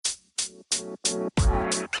Hey,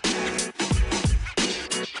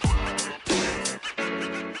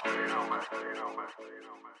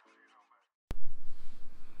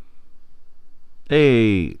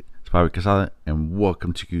 it's Bobby Casada, and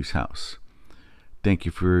welcome to Goose House. Thank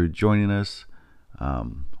you for joining us.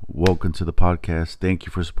 Welcome to the podcast. Thank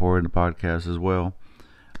you for supporting the podcast as well.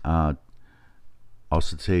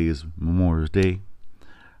 Also, today is Memorial Day,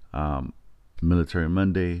 Military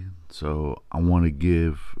Monday. So I want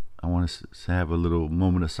to have a little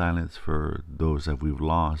moment of silence for those that we've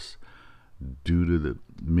lost due to the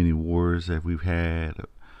many wars that we've had,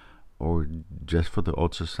 or just for the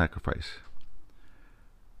ultra sacrifice.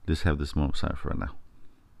 Just have this moment of silence for right now.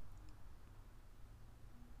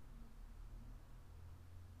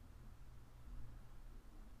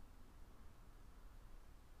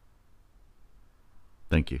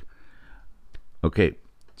 Thank you. Okay,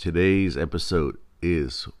 today's episode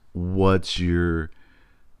is what's your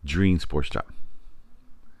dream sports job?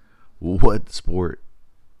 What sport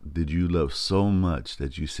did you love so much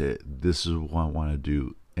that you said, this is what I want to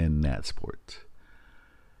do in that sport?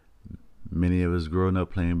 Many of us growing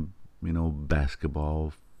up playing,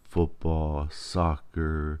 basketball, football,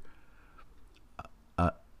 soccer,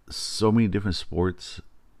 so many different sports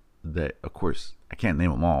that, of course, I can't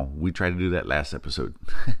name them all. We tried to do that last episode.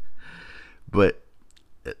 But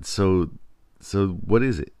so what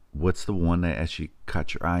is it? What's the one that actually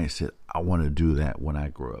caught your eye and said, I want to do that when I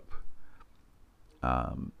grow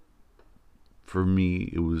up? For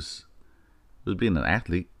me, it was being an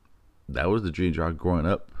athlete. That was the dream job growing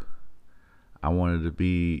up. I wanted to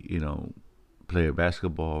be, play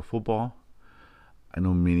basketball, football. I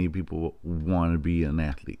know many people want to be an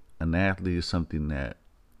athlete. An athlete is something that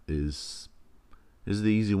is the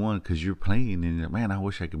easy one, because you're playing and man, I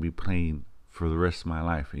wish I could be playing for the rest of my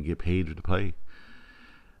life and get paid to play.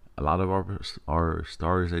 A lot of our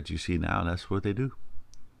stars that you see now, that's what they do.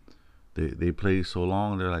 They play so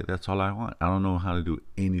long, they're like, that's all I want. I don't know how to do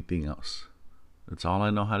anything else. That's all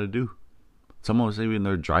I know how to do. Some of us even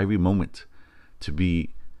their driving moment to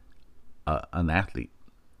be an athlete.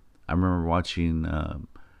 I remember watching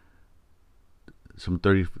some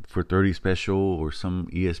 30 for 30 special or some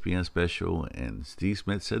ESPN special, and Steve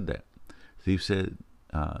Smith said that. Steve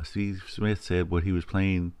Smith said what he was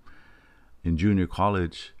playing in junior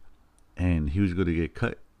college, and he was going to get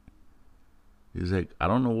cut. He's like, I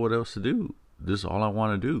don't know what else to do. This is all I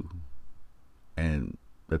want to do, and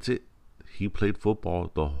that's it. He played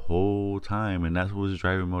football the whole time, and that's what was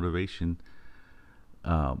driving motivation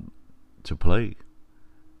to play.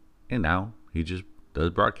 And now he just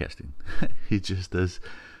does broadcasting. He just does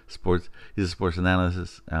sports. He's a sports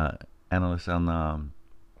analyst on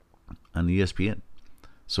ESPN.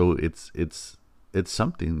 So it's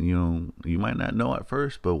something, you might not know at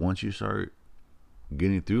first, but once you start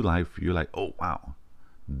getting through life, you're like, oh wow,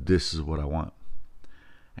 this is what I want.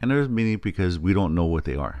 And there's many, because we don't know what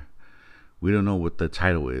they are. We don't know what the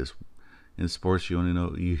title is. In sports, you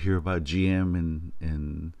hear about GM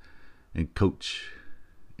and coach,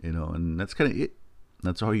 and that's kind of it.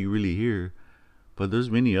 That's all you really hear. But there's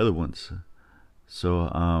many other ones. So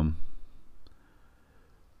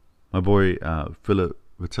my boy Philip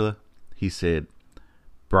Rotilla, he said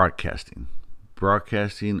broadcasting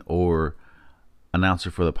or announcer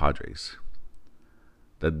for the Padres.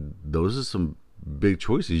 Those are some big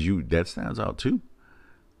choices. That stands out too.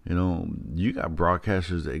 You got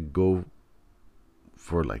broadcasters that go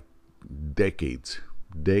for like decades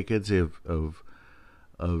of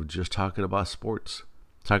just talking about sports,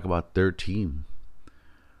 talk about their team.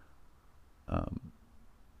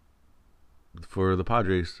 For the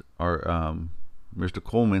Padres, our Mr.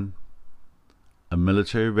 Coleman, a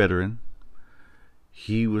military veteran,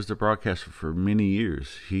 he was the broadcaster for many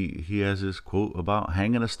years. He has this quote about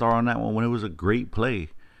hanging a star on that one when it was a great play.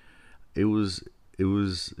 It was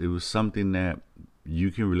something that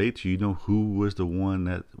you can relate to. Who was the one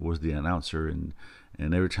that was the announcer, and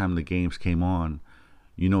every time the games came on,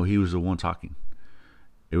 he was the one talking.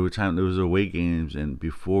 Every time there was away games, and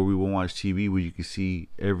before we would watch TV where you could see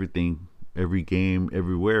everything, every game,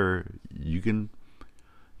 everywhere, you'd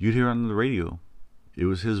hear on the radio. It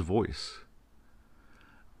was his voice.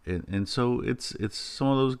 And so it's some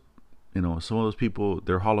of those people,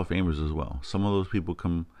 they're Hall of Famers as well. Some of those people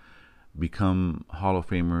become Hall of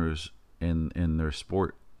Famers in their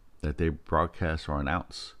sport that they broadcast or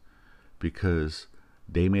announce, because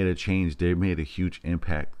they made a change. They made a huge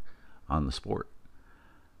impact on the sport.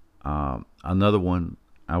 Another one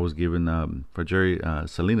I was given for Jerry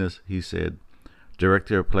Salinas. He said,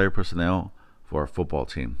 director of player personnel for a football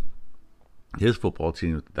team. His football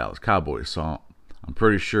team was the Dallas Cowboys. So I'm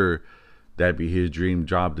pretty sure that'd be his dream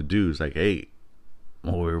job to do. It's like, hey,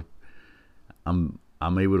 or I'm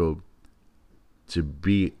able to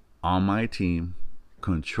be on my team,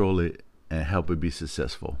 control it, and help it be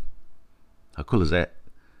successful. How cool is that?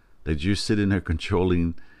 That you're sitting there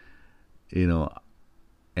controlling,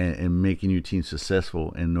 and making your team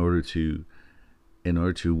successful in order to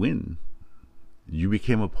win. You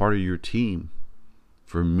became a part of your team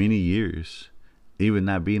for many years, even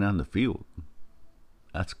not being on the field.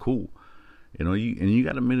 That's cool. You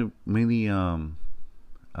got many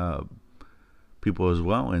people as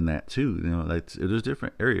well in that too. There's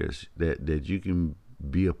different areas that you can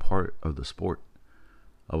be a part of the sport,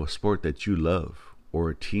 of a sport that you love or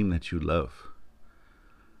a team that you love.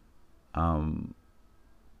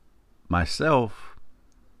 Myself,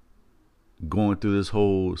 going through this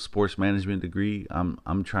whole sports management degree, I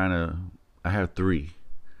have three.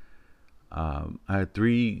 I had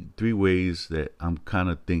three ways that I'm kind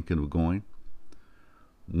of thinking of going.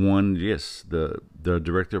 One, yes, the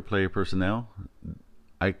director of player personnel.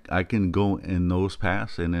 I can go in those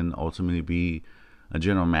paths and then ultimately be a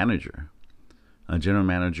general manager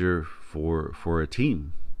for a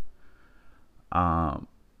team. But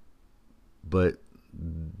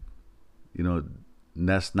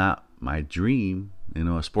that's not my dream.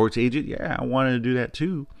 A sports agent, yeah, I wanted to do that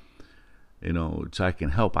too. So I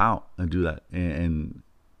can help out and do that and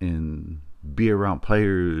be around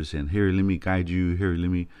players and here, let me guide you. Here, let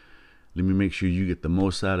me make sure you get the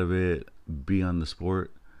most out of it. Be on the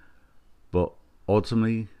sport. But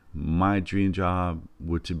ultimately, my dream job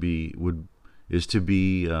is to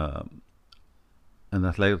be an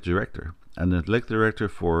athletic director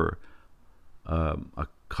for a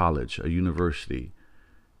college, a university,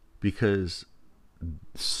 because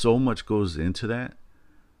so much goes into that.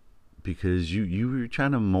 Because you're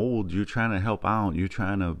trying to mold, you're trying to help out, you're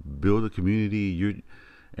trying to build a community.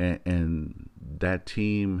 And that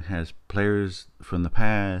team has players from the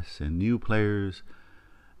past and new players,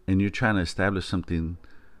 and you're trying to establish something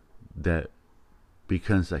that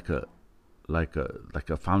becomes like a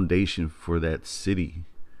foundation for that city.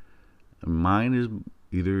 Mine is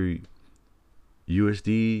either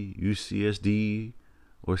USD, UCSD,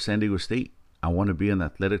 or San Diego State. I want to be an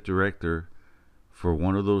athletic director for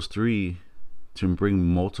one of those three to bring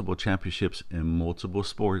multiple championships in multiple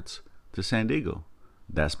sports to San Diego.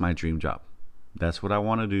 That's my dream job. That's what I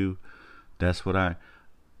want to do. That's what I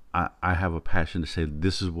have a passion to say.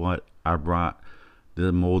 This is what I brought,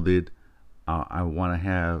 the molded. I want to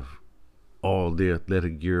have all the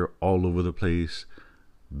athletic gear all over the place.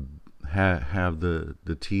 Have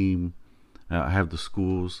the team, have the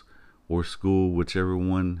schools or school, whichever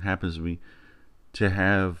one happens to be, to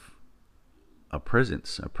have a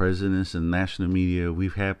presence in national media.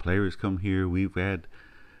 We've had players come here. We've had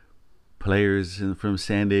players from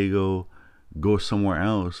San Diego go somewhere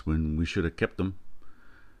else when we should have kept them.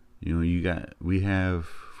 We have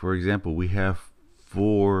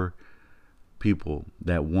 4 people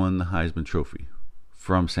that won the Heisman Trophy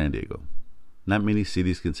from San Diego. Not many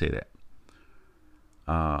cities can say that.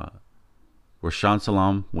 Rashaan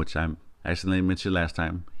Salaam, which I accidentally mentioned last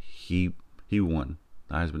time, he won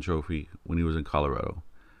the Heisman Trophy when he was in Colorado.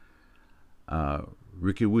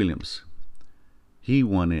 Ricky Williams, he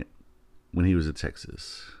won it when he was in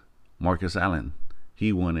Texas. Marcus Allen,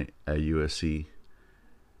 he won it at USC.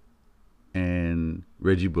 And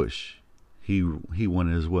Reggie Bush, he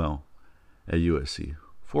won it as well at USC.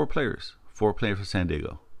 4 players for San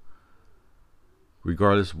Diego.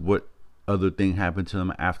 Regardless what other thing happened to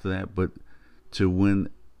them after that, but to win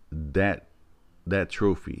that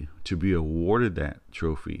trophy, to be awarded that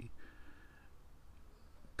trophy,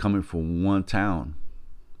 coming from one town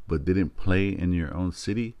but didn't play in your own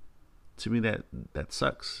city, to me that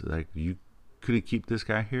sucks. Like, you couldn't keep this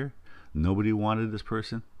guy here. Nobody wanted this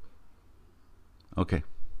person. Okay,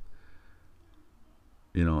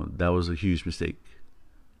 that was a huge mistake.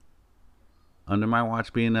 Under my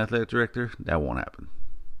watch, being an athletic director, that won't happen.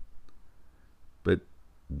 But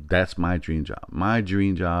that's my dream job. My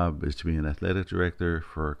dream job is to be an athletic director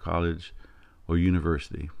for a college or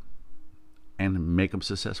university and make them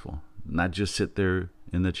successful. Not just sit there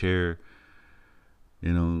in the chair,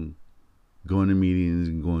 going to meetings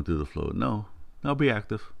and going through the flow. No, I'll be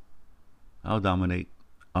active. I'll dominate.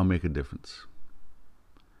 I'll make a difference.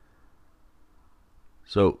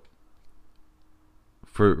 So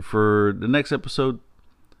for the next episode,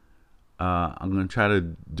 I'm gonna try to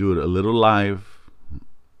do it a little live.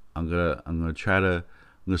 I'm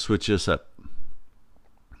gonna switch this up.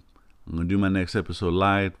 I'm gonna do my next episode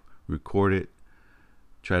live, record it,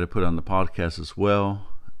 try to put it on the podcast as well,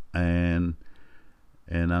 and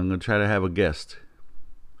I'm gonna try to have a guest.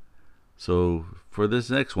 So for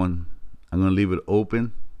this next one, I'm going to leave it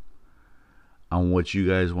open on what you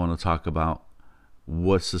guys want to talk about.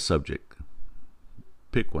 What's the subject?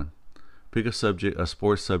 Pick one. Pick a subject, a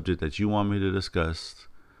sports subject that you want me to discuss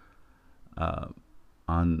uh,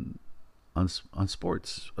 on on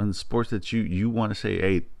sports, that you want to say,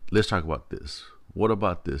 hey, let's talk about this. What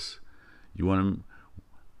about this? You want to?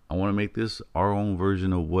 I want to make this our own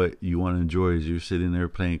version of what you want to enjoy as you're sitting there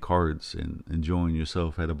playing cards and enjoying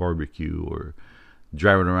yourself at a barbecue, or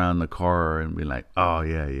driving around the car and be like, oh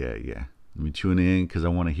yeah, yeah, yeah. Let me tune in because I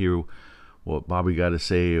want to hear what Bobby got to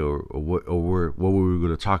say, or what we were going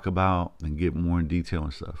to talk about, and get more in detail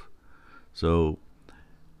and stuff. So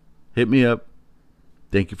hit me up.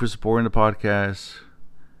 Thank you for supporting the podcast.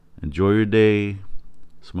 Enjoy your day.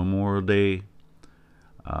 It's Memorial Day.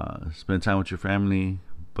 Spend time with your family,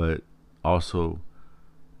 but also,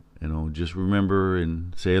 just remember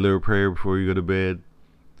and say a little prayer before you go to bed.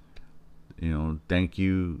 Thank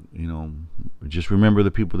you. Just remember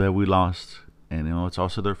the people that we lost, and it's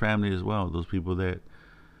also their family as well. Those people that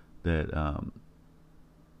the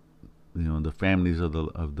families of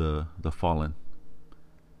the fallen.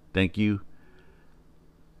 Thank you.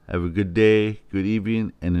 Have a good day, good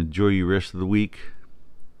evening, and enjoy your rest of the week.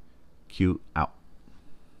 Q out.